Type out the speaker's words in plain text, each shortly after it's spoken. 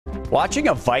Watching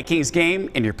a Vikings game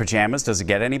in your pajamas, does it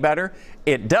get any better?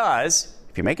 It does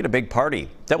if you make it a big party.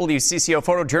 WCCO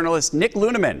photojournalist Nick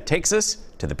Luneman takes us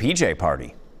to the PJ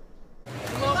party.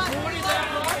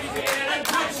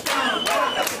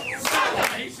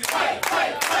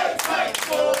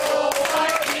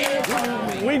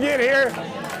 We get here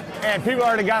and people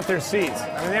already got their seats.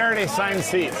 I mean, they already signed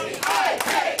seats.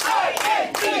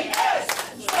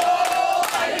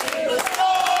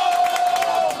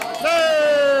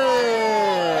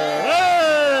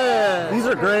 These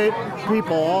are great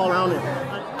people all around here.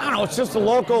 I don't know, it's just the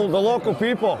local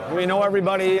people. We know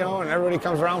everybody, you know, and everybody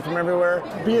comes around from everywhere.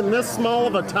 Being this small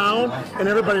of a town and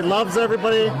everybody loves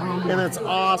everybody, and it's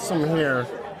awesome here.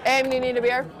 Aim, do you need a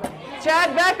beer?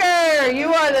 Chad Becker,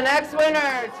 you are the next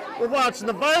winner. We're watching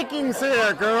the Vikings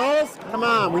here, girls. Come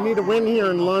on, we need to win here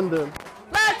in London.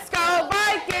 Let's go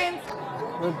Vikings!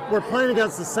 We're playing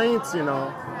against the Saints, you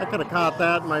know. I could have caught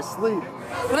that in my sleep.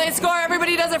 When they score,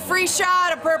 everybody does a free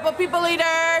shot, a purple people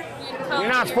eater. You're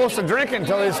not supposed to drink it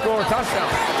until they score a touchdown.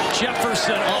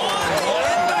 Jefferson on.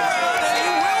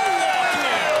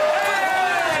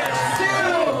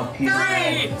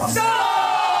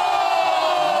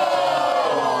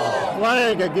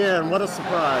 Flag again, what a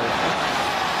surprise.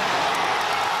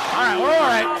 All right, we're all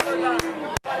right.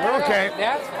 We're okay.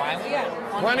 That's fine, we got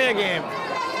Plenty of game.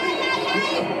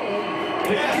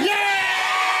 Yeah!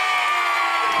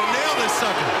 Nail this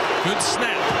sucker. Good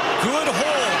snap. Good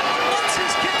hold. What's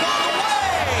his kick on the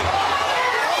way?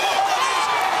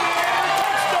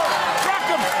 Rock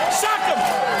him! Sock him!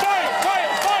 Fight!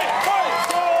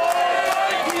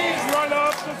 Vikings run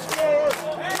up the score.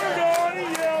 We're going to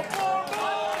yell for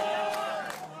more.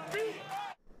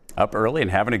 Up early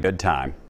and having a good time.